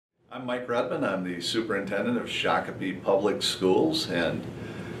I'm Mike Redmond. I'm the Superintendent of Shakopee Public Schools, and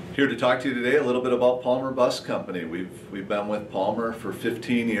here to talk to you today a little bit about Palmer Bus Company. We've been with Palmer for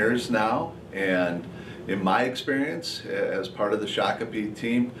 15 years now, and in my experience as part of the Shakopee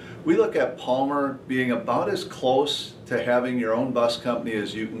team, we look at Palmer being about as close to having your own bus company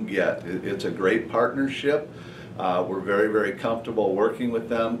as you can get. It's a great partnership. We're very comfortable working with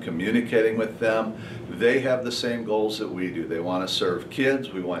them, communicating with them. They have the same goals that we do. They want to serve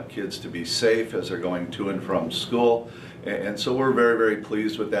kids. We want kids to be safe as they're going to and from school. And so we're very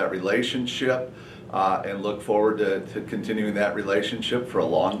pleased with that relationship and look forward to continuing that relationship for a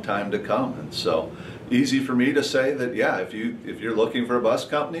long time to come. And so easy for me to say that, yeah, if you're looking for a bus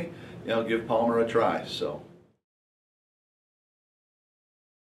company, give Palmer a try. So.